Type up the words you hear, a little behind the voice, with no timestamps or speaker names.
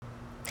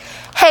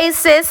Hey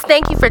sis,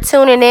 thank you for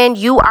tuning in.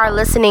 You are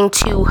listening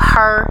to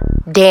Her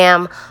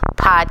Damn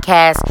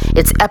Podcast.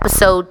 It's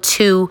episode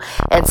 2,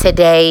 and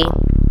today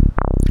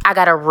I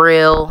got a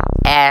real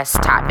ass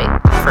topic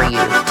for you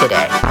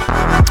today.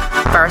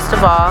 First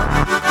of all,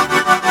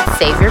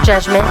 save your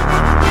judgment.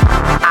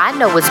 I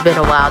know it's been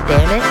a while,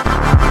 damn it,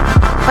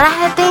 but I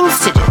had things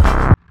to do.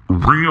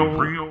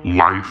 Real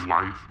life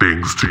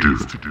things to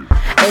do.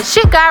 And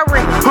shit got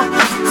real.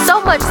 So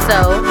much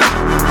so,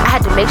 I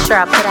had to make sure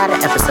I put out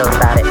an episode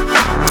about it.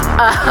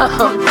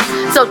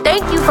 So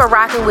thank you for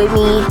rocking with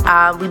me.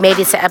 We made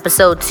it to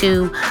episode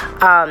 2.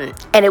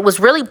 And it was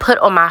really put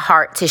on my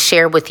heart to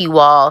share with you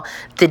all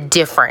the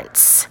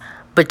difference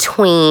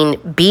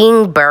between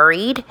being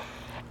buried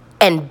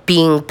and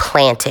being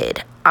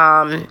planted.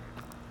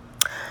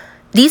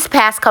 These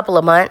past couple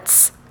of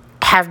months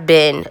have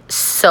been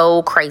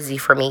so crazy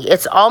for me.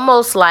 It's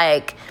almost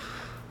like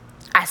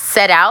I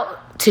set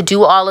out to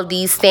do all of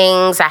these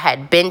things. I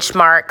had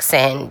benchmarks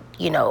and,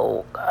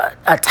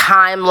 a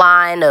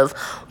timeline of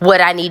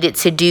what I needed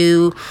to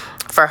do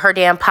for Her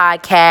Damn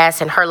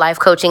Podcast and Her Life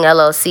Coaching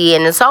LLC.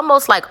 And it's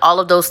almost like all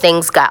of those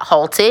things got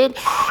halted.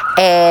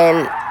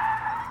 And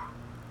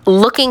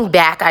looking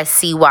back, I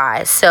see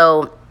why.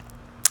 So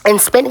in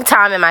spending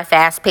time in my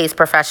fast-paced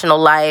professional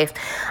life,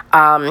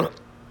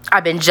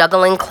 I've been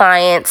juggling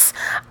clients.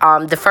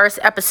 The first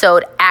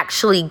episode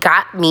actually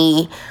got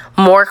me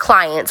more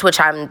clients,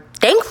 which I'm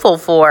thankful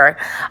for.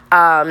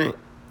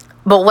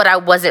 But what I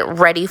wasn't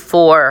ready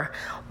for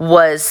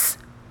was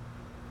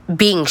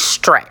being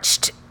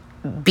stretched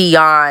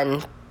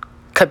beyond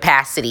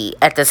capacity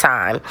at the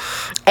time.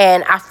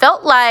 And I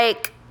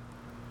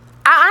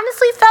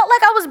honestly felt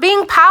like I was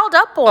being piled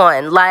up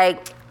on.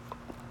 Like,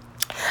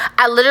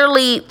 I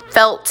literally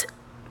felt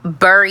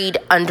buried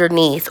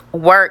underneath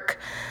work,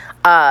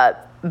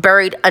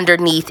 buried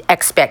underneath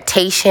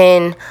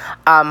expectation,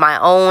 my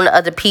own,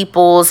 other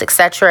people's,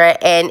 etc.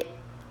 And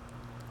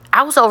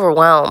I was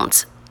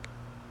overwhelmed,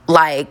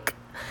 like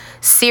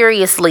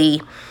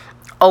seriously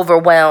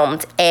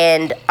overwhelmed.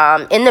 And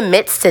in the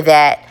midst of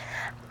that,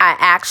 I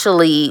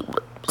actually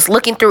was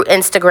looking through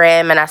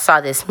Instagram and I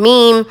saw this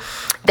meme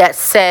that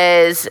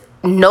says,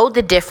 know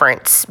the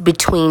difference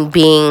between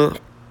being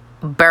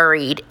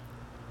buried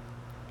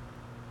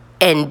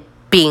and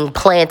being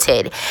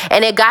planted.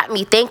 And it got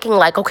me thinking,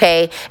 like,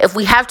 okay, if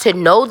we have to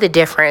know the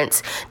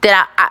difference,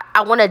 then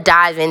I want to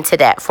dive into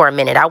that for a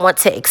minute. I want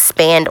to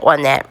expand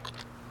on that.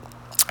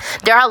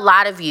 There are a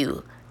lot of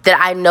you that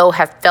I know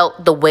have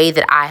felt the way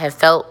that I have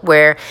felt,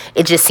 where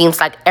it just seems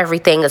like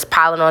everything is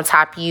piling on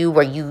top of you,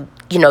 where you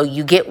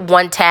get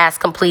one task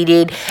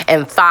completed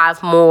and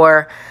 5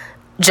 more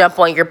jump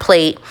on your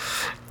plate.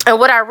 And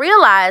what I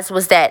realized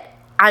was that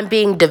I'm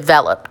being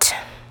developed.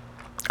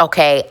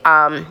 Okay,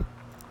 I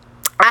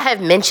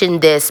have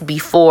mentioned this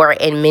before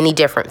in many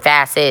different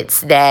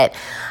facets, that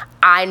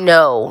I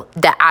know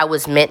that I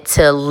was meant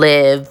to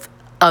live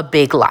a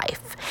big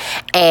life.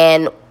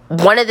 And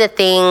one of the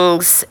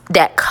things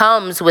that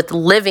comes with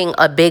living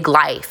a big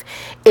life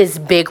is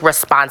big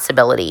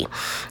responsibility.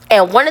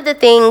 And one of the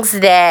things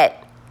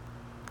that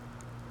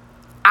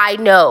I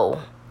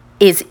know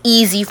is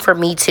easy for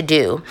me to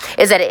do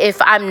is that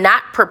if I'm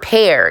not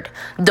prepared,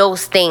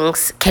 those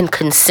things can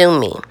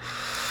consume me.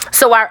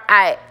 So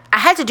I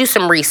had to do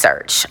some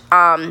research.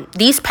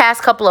 These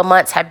past couple of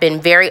months have been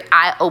very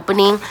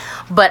eye-opening,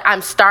 but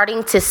I'm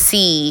starting to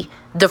see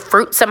the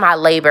fruits of my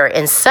labor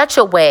in such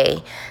a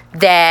way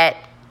that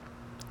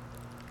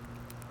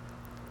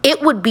it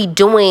would be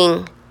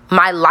doing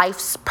my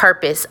life's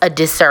purpose a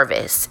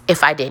disservice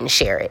if I didn't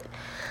share it.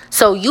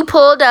 So you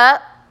pulled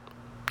up,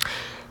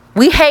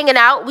 we hanging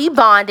out, we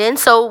bonding,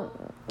 so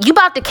you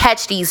about to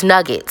catch these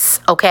nuggets,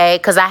 okay?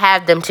 Because I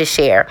have them to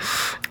share.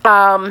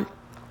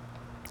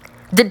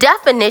 The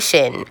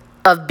definition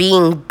of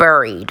being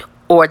buried,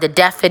 or the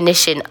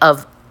definition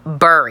of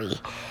bury,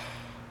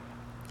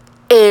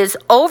 is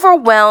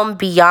overwhelmed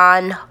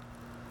beyond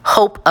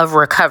hope of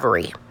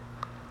recovery.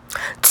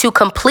 To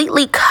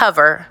completely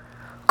cover,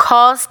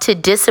 cause to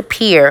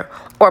disappear,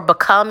 or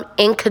become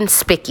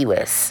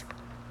inconspicuous.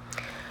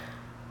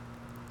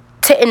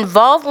 To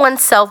involve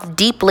oneself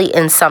deeply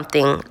in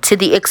something to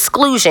the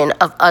exclusion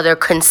of other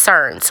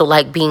concerns. So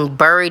like being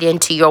buried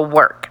into your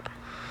work.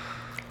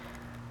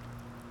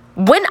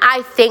 When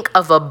I think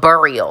of a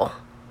burial,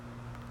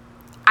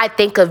 I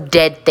think of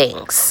dead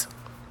things.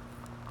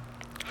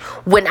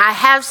 When I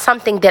have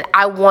something that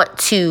I want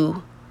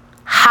to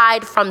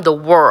hide from the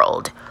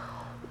world,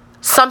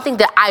 something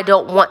that I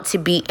don't want to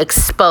be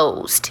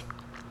exposed,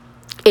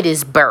 it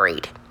is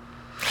buried.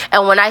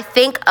 And when I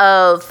think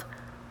of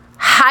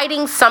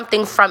hiding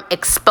something from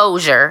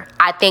exposure,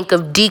 I think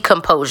of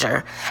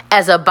decomposure,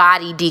 as a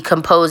body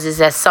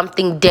decomposes, as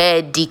something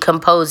dead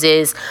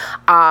decomposes,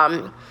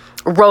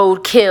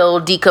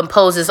 roadkill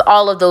decomposes,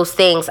 all of those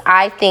things.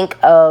 I think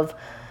of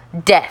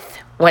death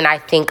when I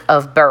think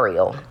of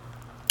burial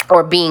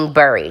or being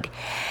buried.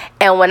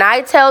 And when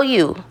I tell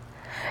you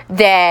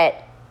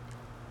that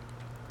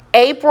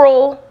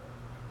April,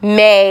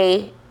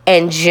 May,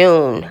 and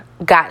June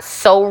got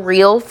so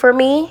real for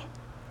me,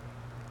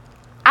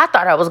 I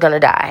thought I was going to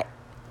die.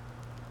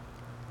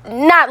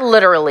 Not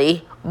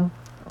literally,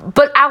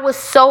 but I was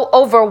so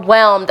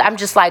overwhelmed. I'm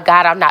just like,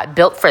 God, I'm not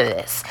built for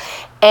this.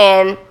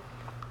 And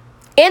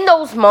in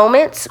those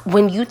moments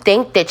when you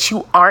think that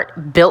you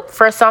aren't built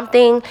for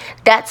something,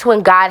 that's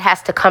when God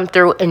has to come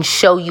through and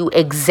show you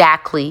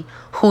exactly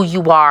who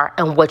you are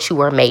and what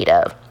you are made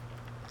of.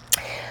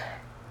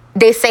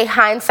 They say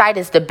hindsight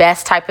is the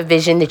best type of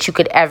vision that you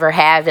could ever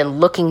have. And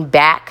looking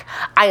back,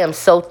 I am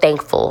so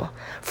thankful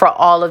for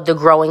all of the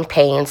growing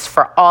pains,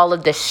 for all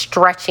of the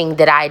stretching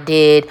that I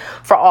did,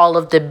 for all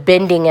of the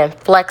bending and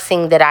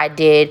flexing that I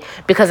did,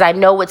 because I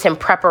know it's in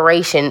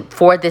preparation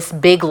for this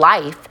big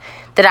life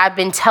that I've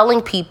been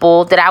telling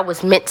people that I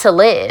was meant to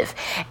live.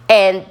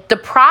 And the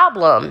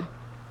problem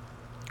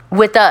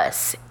with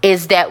us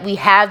is that we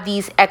have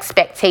these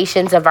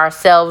expectations of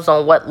ourselves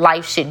on what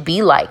life should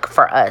be like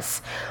for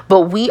us,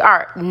 but we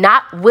are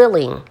not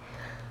willing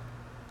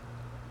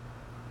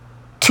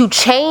to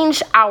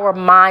change our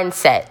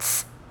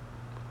mindsets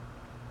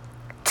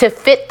to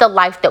fit the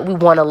life that we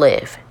want to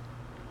live.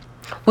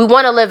 We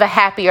want to live a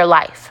happier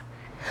life,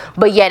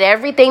 but yet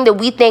everything that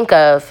we think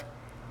of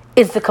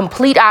is the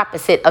complete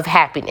opposite of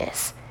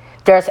happiness.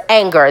 There's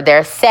anger,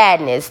 there's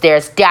sadness,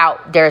 there's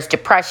doubt, there's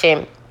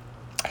depression.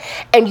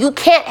 And you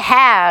can't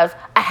have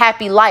a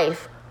happy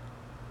life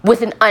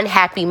with an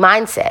unhappy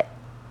mindset.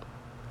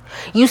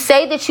 You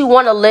say that you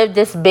want to live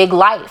this big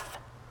life,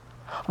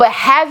 but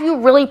have you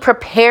really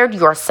prepared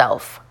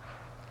yourself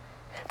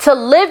to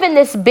live in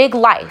this big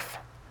life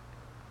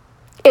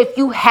if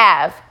you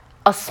have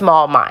a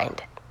small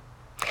mind?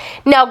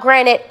 Now,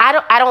 granted,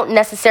 I don't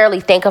necessarily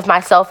think of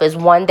myself as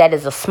one that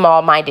is a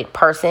small-minded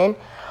person.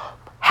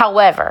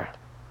 However,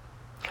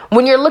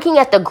 when you're looking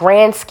at the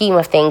grand scheme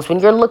of things, when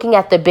you're looking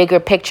at the bigger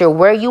picture,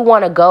 where you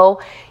want to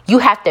go, you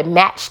have to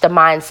match the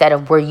mindset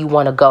of where you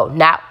want to go,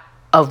 not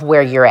of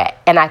where you're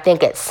at. And I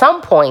think at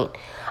some point,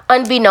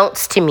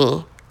 unbeknownst to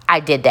me,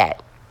 I did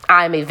that.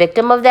 I'm a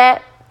victim of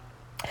that.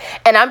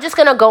 And I'm just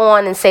going to go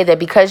on and say that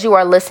because you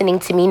are listening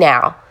to me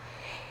now,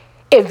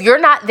 if you're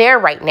not there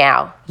right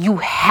now, you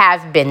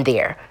have been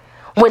there.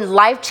 When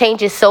life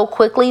changes so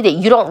quickly that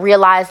you don't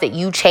realize that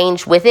you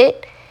changed with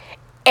it,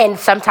 and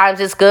sometimes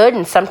it's good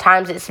and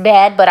sometimes it's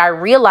bad, but I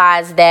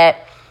realized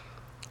that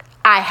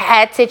I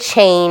had to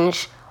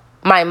change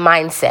my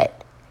mindset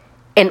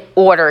in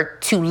order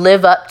to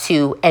live up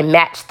to and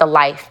match the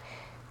life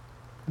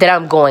that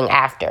I'm going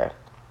after.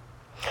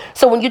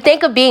 So when you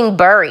think of being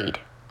buried,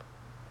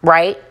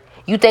 right?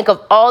 You think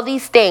of all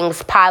these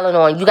things piling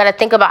on. You got to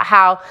think about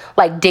how,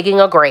 like digging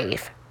a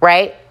grave,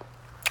 right?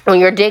 When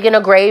you're digging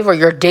a grave or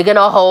you're digging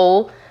a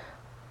hole,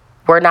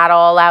 we're not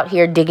all out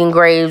here digging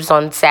graves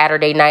on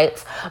Saturday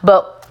nights.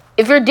 But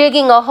if you're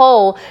digging a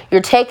hole,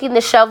 you're taking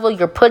the shovel,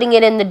 you're putting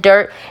it in the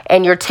dirt,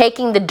 and you're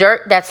taking the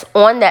dirt that's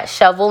on that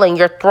shovel and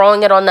you're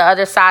throwing it on the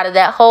other side of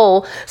that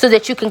hole so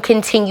that you can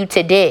continue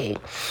to dig.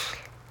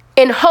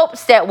 In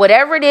hopes that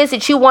whatever it is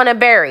that you want to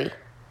bury,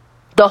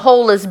 the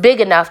hole is big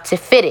enough to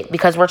fit it,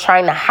 because we're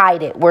trying to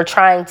hide it. We're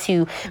trying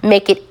to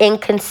make it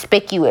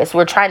inconspicuous.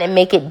 We're trying to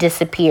make it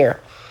disappear.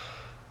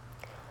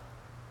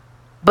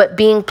 But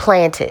being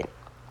planted,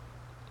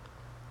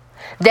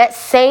 that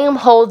same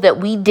hole that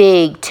we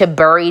dig to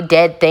bury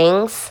dead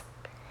things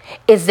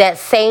is that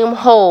same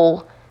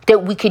hole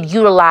that we could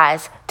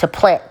utilize to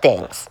plant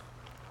things.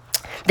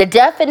 The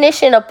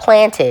definition of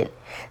planted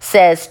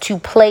says to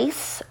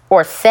place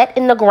or set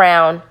in the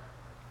ground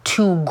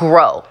to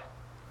grow.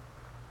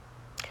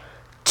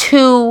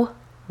 To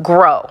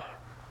grow.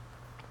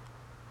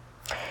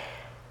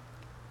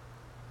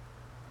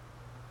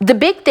 The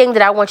big thing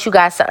that I want you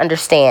guys to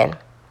understand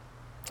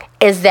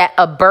is that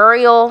a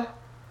burial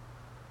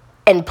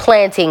and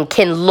planting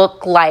can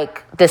look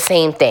like the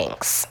same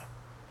things.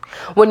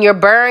 When you're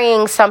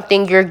burying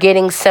something, you're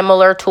getting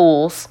similar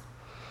tools.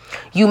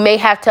 You may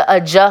have to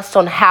adjust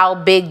on how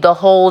big the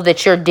hole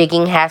that you're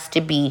digging has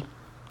to be.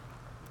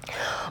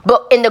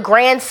 But in the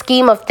grand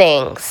scheme of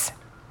things,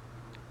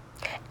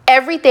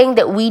 everything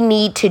that we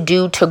need to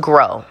do to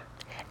grow,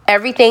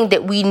 everything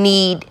that we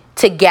need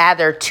to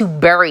gather to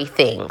bury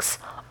things,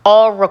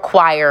 all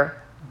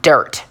require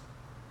dirt.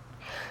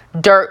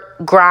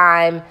 Dirt,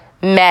 grime,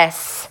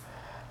 mess,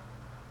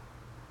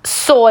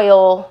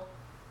 soil.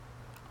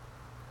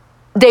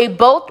 They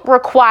both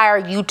require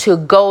you to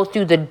go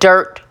through the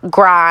dirt,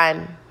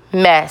 grime,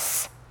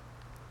 mess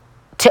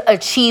to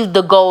achieve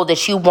the goal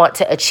that you want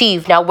to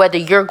achieve. Now, whether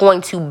you're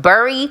going to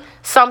bury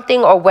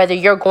something or whether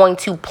you're going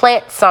to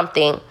plant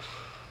something,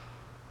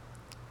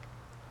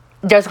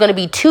 there's going to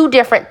be two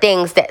different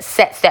things that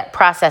sets that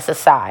process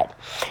aside.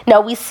 Now,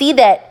 we see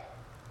that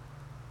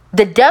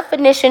the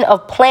definition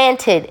of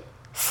planted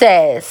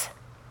says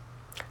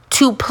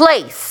to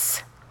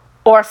place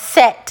or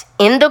set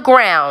in the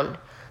ground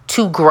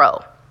to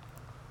grow.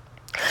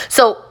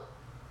 So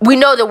we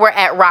know that we're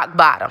at rock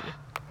bottom,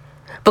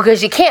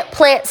 because you can't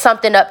plant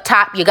something up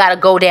top. You got to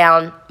go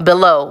down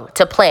below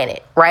to plant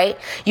it, right?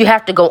 You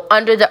have to go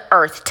under the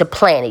earth to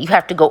plant it. You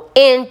have to go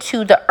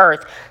into the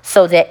earth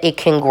so that it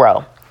can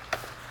grow.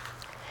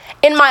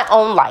 In my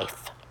own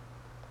life,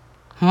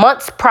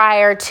 months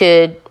prior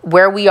to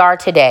where we are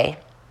today,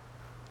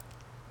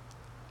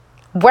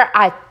 where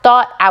I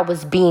thought I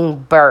was being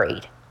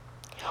buried,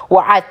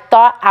 where I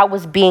thought I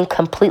was being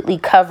completely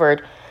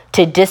covered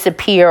to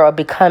disappear or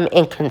become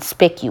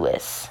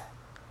inconspicuous,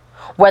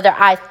 whether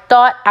I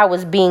thought I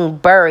was being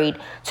buried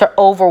to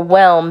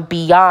overwhelm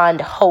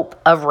beyond hope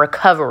of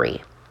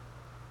recovery,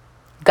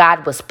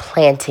 God was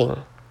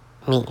planting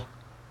me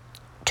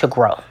to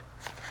grow.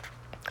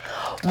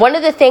 One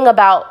of the things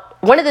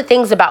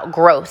about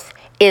growth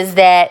is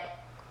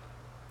that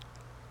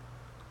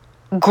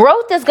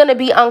growth is going to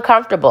be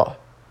uncomfortable.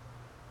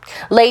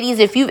 Ladies,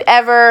 if you've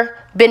ever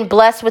been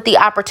blessed with the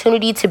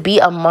opportunity to be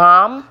a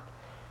mom,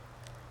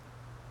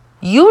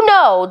 you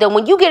know that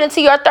when you get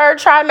into your third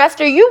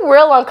trimester, you're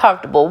real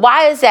uncomfortable.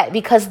 Why is that?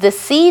 Because the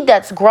seed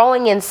that's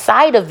growing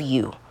inside of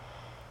you,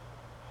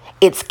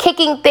 it's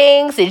kicking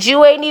things that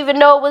you ain't even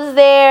know was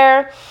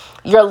there.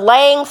 You're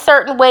laying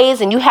certain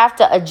ways and you have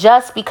to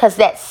adjust because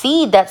that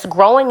seed that's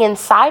growing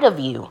inside of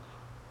you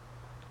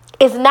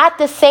is not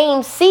the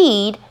same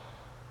seed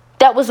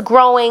that was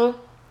growing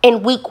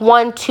in week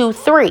 1, 2,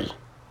 3.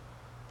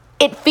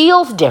 It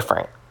feels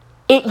different.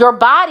 Your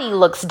body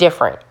looks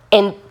different.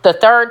 In the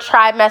third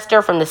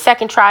trimester, from the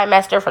second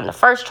trimester, from the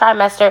first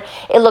trimester,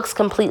 it looks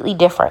completely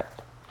different.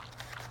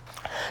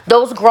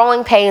 Those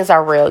growing pains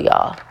are real,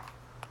 y'all.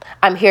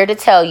 I'm here to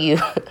tell you,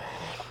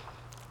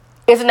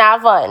 it's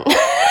not fun.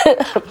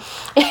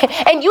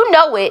 And you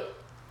know it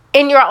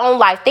in your own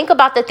life. Think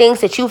about the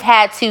things that you've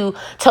had to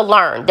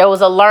learn. There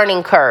was a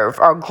learning curve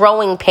or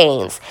growing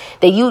pains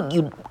that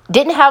you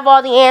didn't have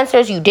all the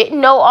answers. You didn't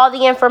know all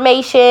the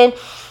information.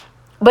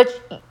 But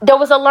there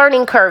was a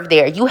learning curve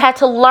there. You had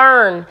to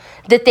learn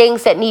the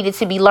things that needed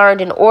to be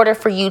learned in order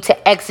for you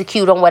to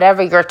execute on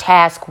whatever your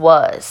task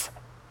was.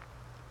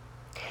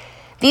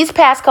 These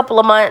past couple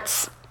of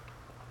months,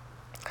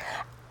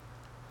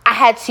 I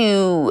had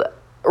to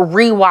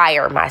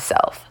rewire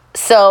myself.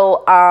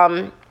 So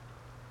I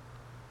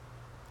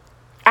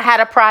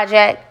had a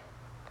project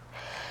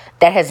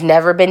that has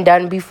never been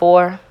done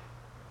before.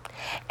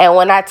 And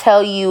when I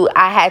tell you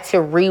I had to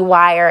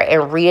rewire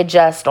and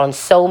readjust on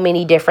so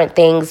many different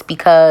things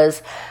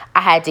because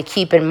I had to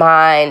keep in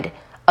mind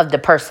of the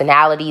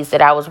personalities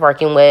that I was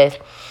working with.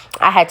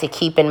 I had to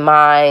keep in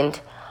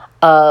mind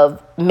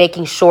of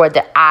making sure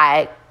that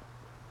I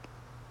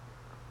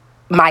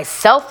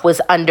myself was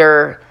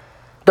under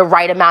the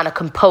right amount of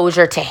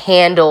composure to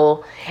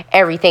handle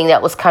everything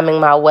that was coming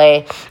my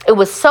way. It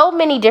was so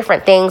many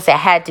different things that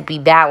had to be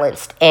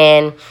balanced,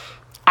 and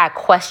I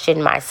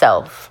questioned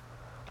myself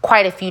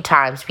quite a few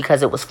times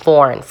because it was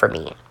foreign for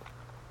me.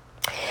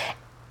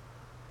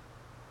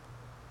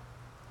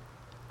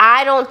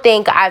 I don't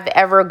think I've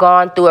ever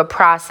gone through a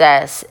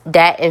process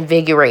that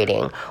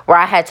invigorating where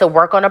I had to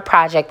work on a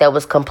project that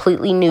was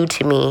completely new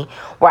to me,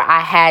 where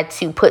I had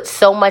to put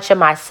so much of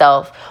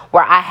myself,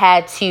 where I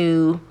had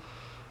to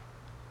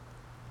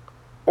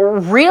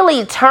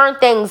really turn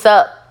things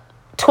up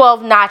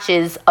 12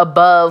 notches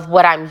above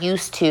what I'm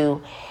used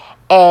to.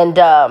 And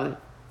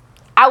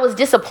I was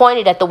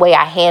disappointed at the way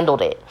I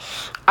handled it.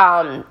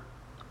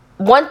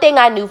 One thing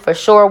I knew for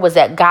sure was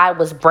that God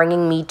was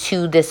bringing me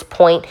to this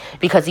point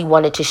because he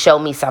wanted to show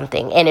me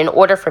something. And in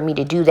order for me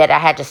to do that, I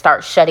had to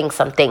start shutting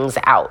some things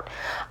out.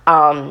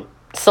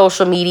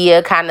 Social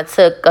media kind of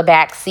took a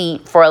back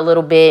seat for a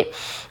little bit.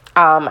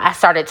 I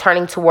started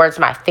turning towards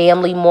my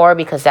family more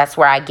because that's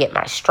where I get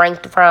my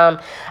strength from.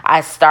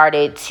 I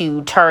started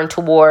to turn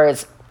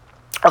towards,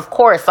 of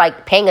course,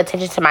 like paying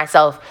attention to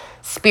myself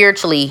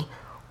spiritually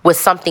was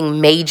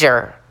something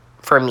major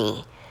for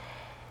me.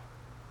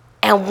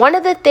 And one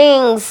of the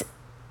things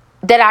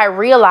that I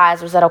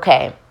realized was that,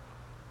 okay,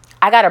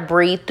 I got to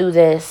breathe through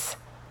this.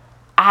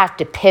 I have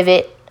to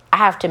pivot. I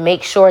have to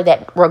make sure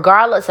that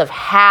regardless of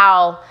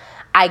how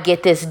I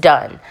get this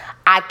done,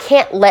 I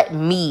can't let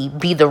me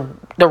be the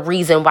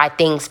reason why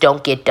things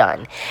don't get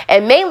done.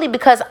 And mainly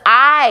because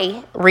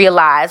I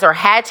realized or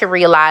had to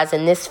realize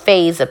in this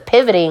phase of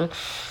pivoting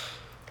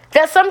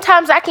that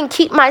sometimes I can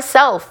keep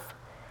myself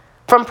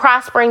from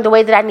prospering the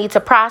way that I need to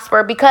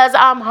prosper because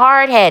I'm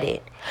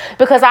hard-headed,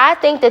 because I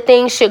think that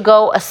things should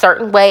go a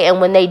certain way,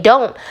 and when they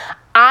don't,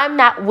 I'm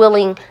not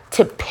willing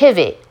to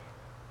pivot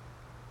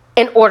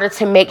in order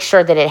to make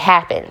sure that it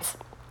happens.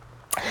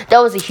 That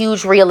was a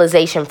huge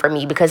realization for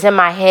me because in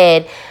my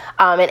head,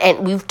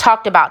 and we've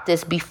talked about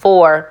this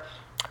before,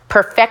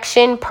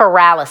 perfection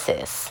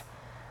paralysis.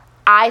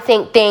 I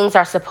think things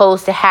are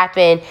supposed to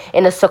happen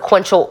in a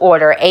sequential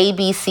order, A,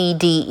 B, C,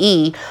 D,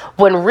 E,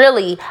 when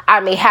really I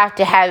may have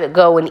to have it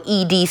go in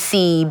E, D,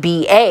 C,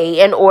 B,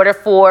 A in order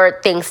for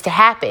things to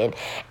happen.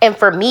 And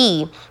for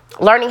me,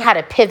 learning how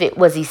to pivot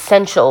was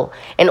essential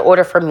in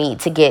order for me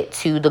to get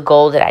to the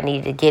goal that I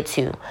needed to get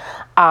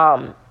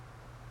to.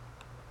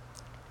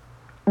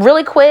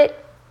 Really quick,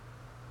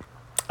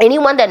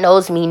 anyone that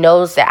knows me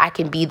knows that I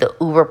can be the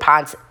uber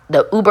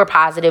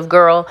positive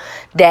girl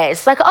that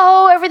it's like,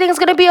 oh, everything's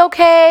gonna be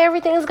okay,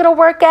 everything's gonna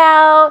work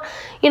out,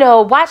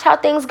 watch how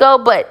things go.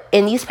 But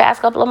in these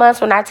past couple of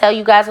months, when I tell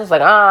you guys, I was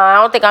like, I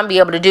don't think I'm gonna be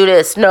able to do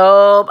this.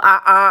 Nope.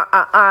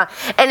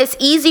 And it's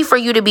easy for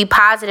you to be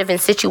positive in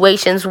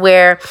situations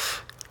where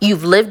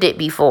you've lived it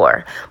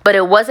before. But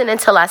it wasn't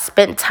until I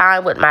spent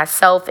time with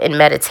myself in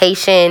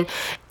meditation,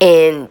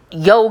 in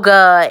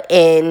yoga,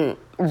 in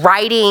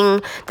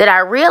writing, that I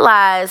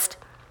realized,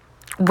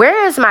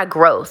 where is my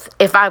growth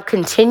if I'm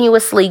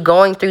continuously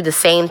going through the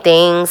same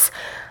things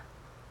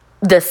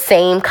the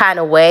same kind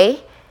of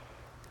way?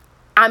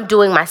 I'm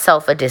doing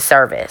myself a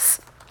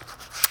disservice.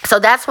 So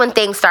that's when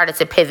things started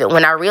to pivot,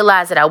 when I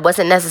realized that I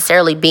wasn't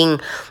necessarily being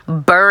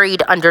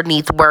buried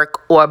underneath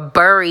work or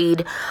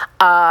buried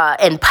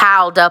and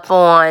piled up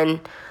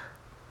on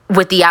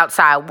with the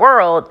outside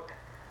world.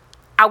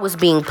 I was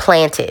being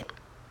planted.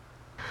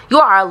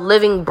 You are a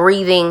living,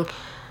 breathing,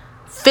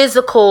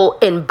 physical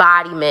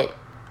embodiment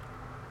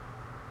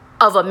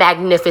of a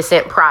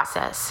magnificent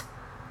process.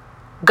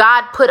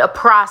 God put a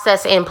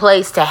process in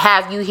place to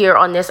have you here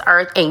on this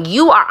earth, and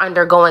you are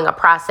undergoing a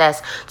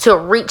process to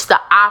reach the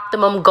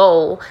optimum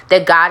goal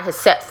that God has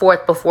set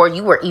forth before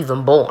you were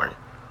even born.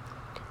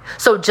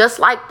 So just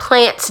like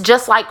plants,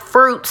 just like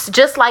fruits,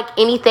 just like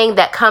anything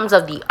that comes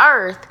of the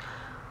earth,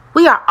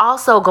 we are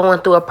also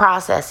going through a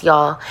process,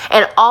 y'all.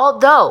 And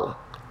although,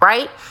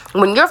 right,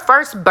 when you're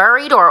first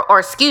buried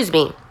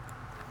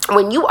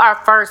when you are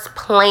first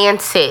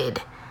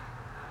planted,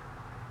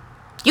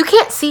 you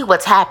can't see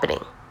what's happening.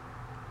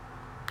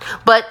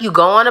 But you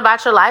go on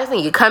about your life and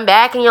you come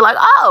back and you're like,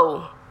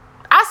 oh,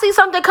 I see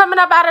something coming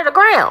up out of the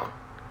ground.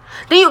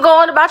 Then you go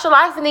on about your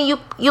life and then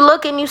you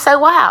look and you say,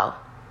 wow,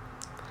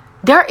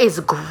 there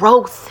is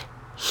growth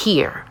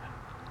here.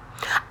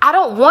 I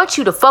don't want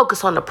you to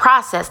focus on the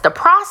process. The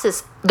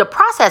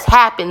process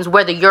happens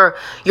whether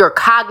you're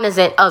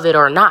cognizant of it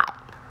or not.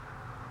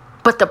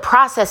 But the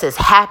process is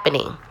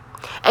happening.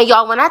 And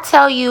y'all, when I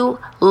tell you,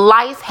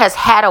 life has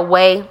had a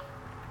way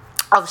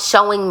of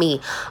showing me,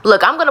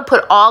 look, I'm going to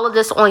put all of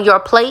this on your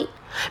plate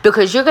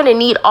because you're going to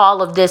need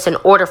all of this in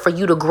order for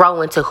you to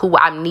grow into who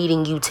I'm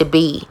needing you to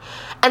be.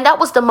 And that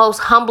was the most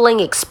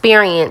humbling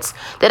experience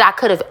that I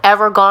could have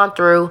ever gone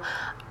through,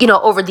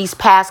 over these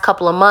past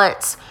couple of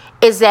months,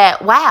 is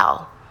that,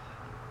 wow,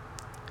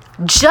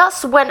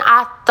 just when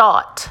I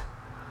thought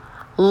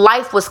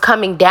life was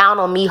coming down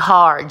on me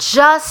hard,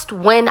 just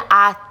when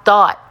I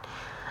thought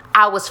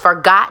I was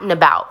forgotten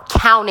about,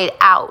 counted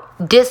out,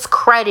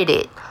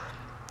 discredited,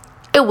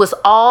 it was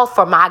all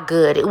for my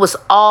good. It was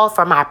all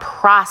for my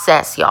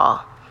process,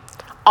 y'all.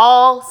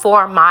 All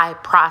for my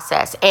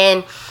process.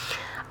 And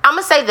I'm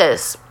going to say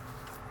this.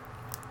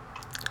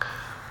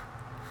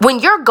 When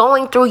you're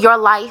going through your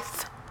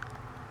life,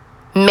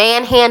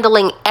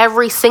 manhandling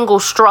every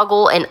single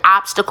struggle and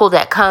obstacle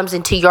that comes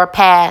into your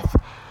path,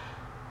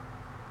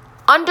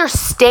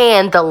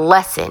 understand the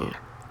lesson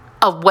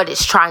of what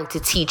it's trying to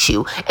teach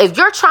you. If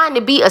you're trying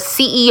to be a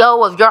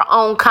CEO of your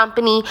own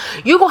company,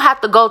 you're going to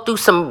have to go through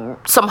some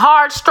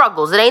hard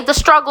struggles. It ain't the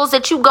struggles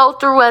that you go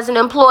through as an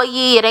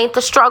employee. It ain't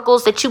the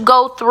struggles that you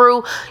go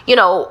through,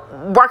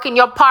 working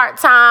your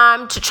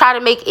part-time to try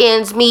to make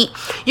ends meet.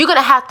 You're going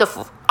to have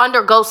to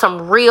undergo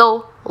some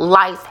real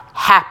life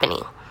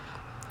happening.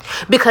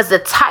 Because the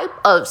type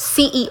of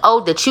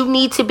CEO that you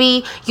need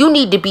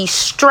to be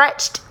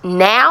stretched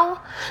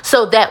now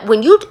so that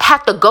when you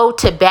have to go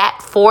to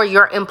bat for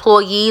your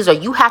employees or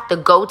you have to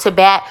go to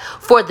bat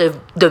for the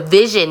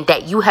vision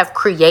that you have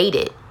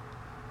created,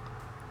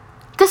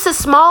 this is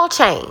small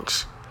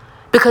change.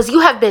 Because you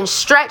have been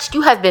stretched,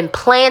 you have been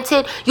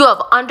planted, you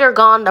have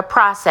undergone the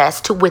process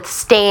to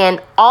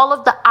withstand all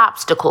of the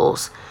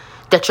obstacles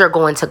that you're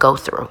going to go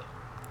through.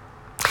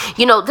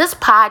 This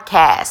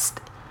podcast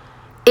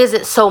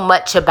isn't so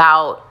much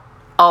about,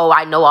 oh,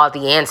 I know all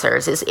the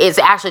answers. It's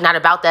actually not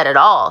about that at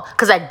all,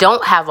 because I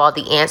don't have all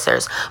the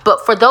answers.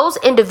 But for those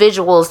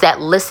individuals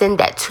that listen,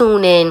 that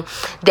tune in,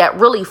 that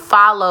really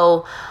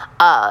follow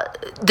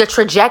the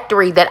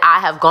trajectory that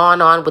I have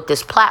gone on with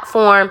this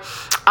platform,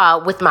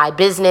 with my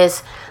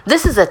business,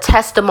 this is a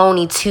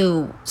testimony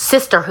to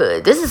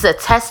sisterhood. This is a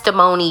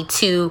testimony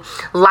to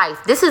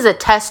life. This is a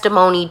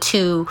testimony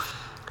to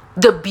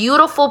the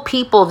beautiful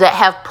people that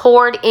have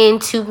poured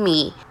into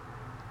me,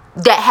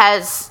 that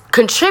has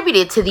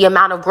contributed to the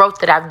amount of growth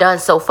that I've done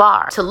so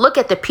far. To look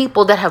at the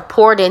people that have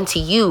poured into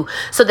you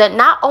so that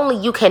not only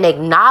you can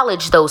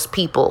acknowledge those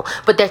people,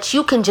 but that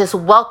you can just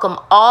welcome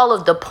all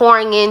of the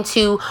pouring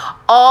into,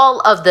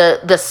 all of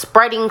the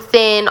spreading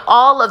thin,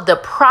 all of the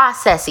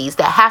processes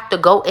that have to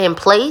go in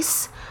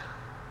place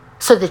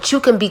so that you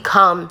can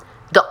become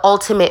the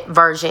ultimate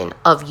version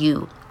of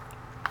you.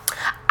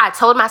 I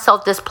told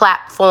myself this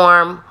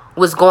platform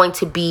was going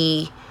to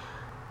be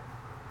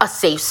a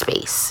safe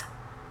space.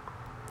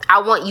 I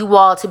want you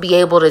all to be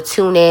able to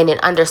tune in and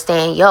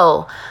understand,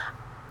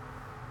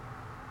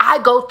 I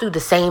go through the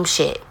same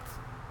shit.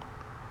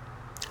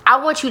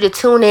 I want you to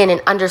tune in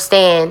and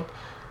understand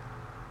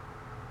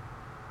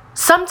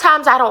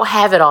Sometimes I don't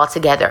have it all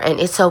together, and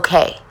it's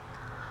okay.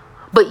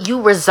 But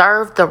you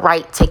reserve the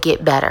right to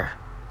get better.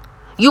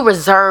 You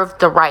reserve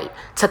the right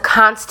to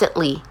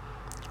constantly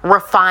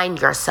refine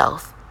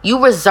yourself.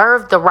 You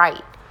reserve the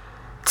right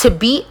to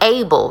be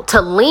able to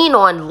lean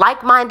on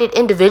like-minded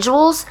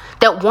individuals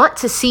that want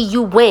to see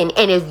you win.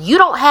 And if you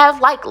don't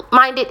have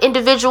like-minded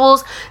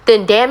individuals,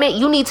 then damn it,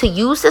 you need to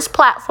use this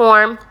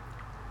platform.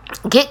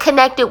 Get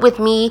connected with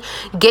me,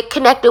 get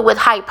connected with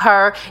Hype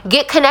Her,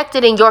 get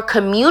connected in your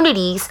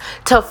communities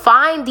to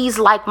find these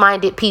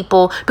like-minded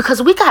people,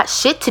 because we got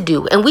shit to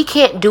do and we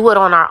can't do it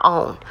on our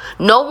own.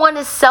 No one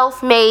is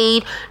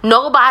self-made.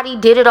 Nobody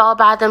did it all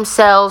by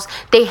themselves.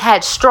 They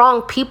had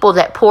strong people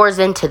that pours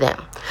into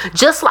them.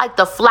 Just like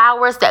the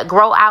flowers that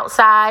grow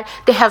outside,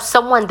 they have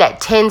someone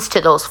that tends to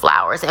those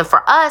flowers. And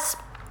for us,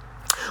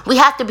 we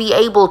have to be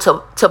able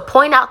to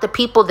point out the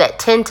people that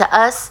tend to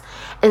us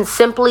and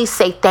simply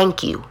say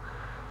thank you.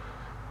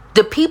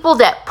 The people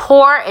that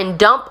pour and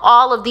dump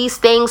all of these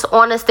things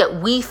on us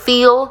that we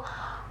feel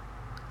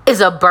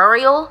is a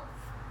burial,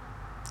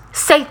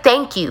 say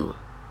thank you.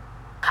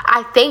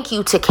 I thank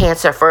you to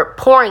Cancer for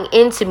pouring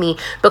into me,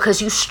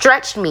 because you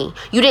stretched me.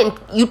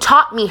 You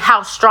taught me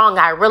how strong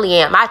I really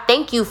am. I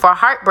thank you for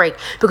heartbreak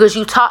because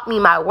you taught me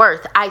my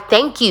worth. I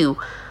thank you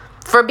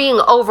for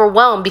being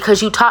overwhelmed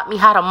because you taught me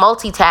how to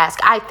multitask.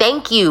 I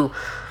thank you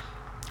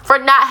for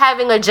not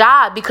having a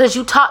job because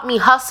you taught me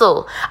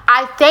hustle.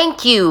 I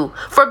thank you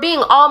for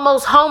being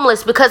almost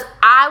homeless because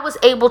I was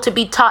able to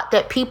be taught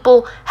that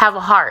people have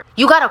a heart.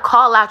 You got to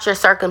call out your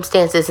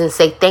circumstances and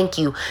say thank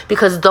you,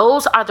 because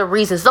those are the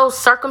reasons. Those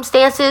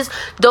circumstances,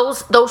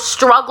 those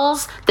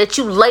struggles that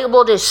you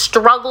labeled as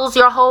struggles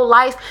your whole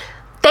life,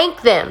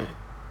 thank them.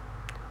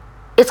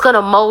 It's going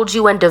to mold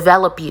you and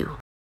develop you.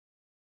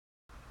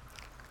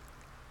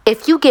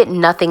 If you get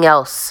nothing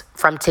else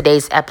from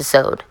today's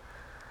episode,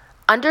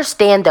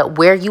 understand that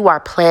where you are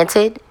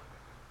planted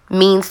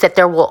means that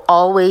there will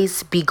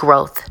always be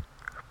growth.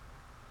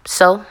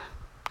 So,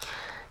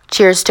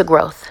 cheers to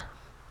growth.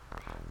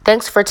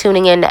 Thanks for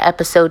tuning in to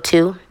episode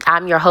 2.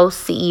 I'm your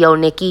host, CEO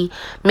Nikki.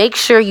 Make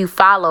sure you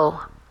follow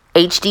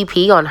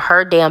HDP on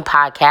Her Damn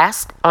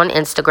Podcast on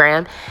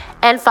Instagram,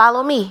 and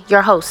follow me,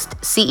 your host,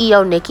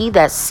 CEO Nikki.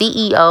 That's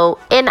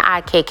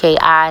CEONIKKI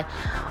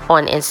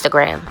on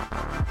Instagram.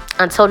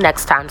 Until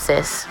next time,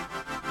 sis.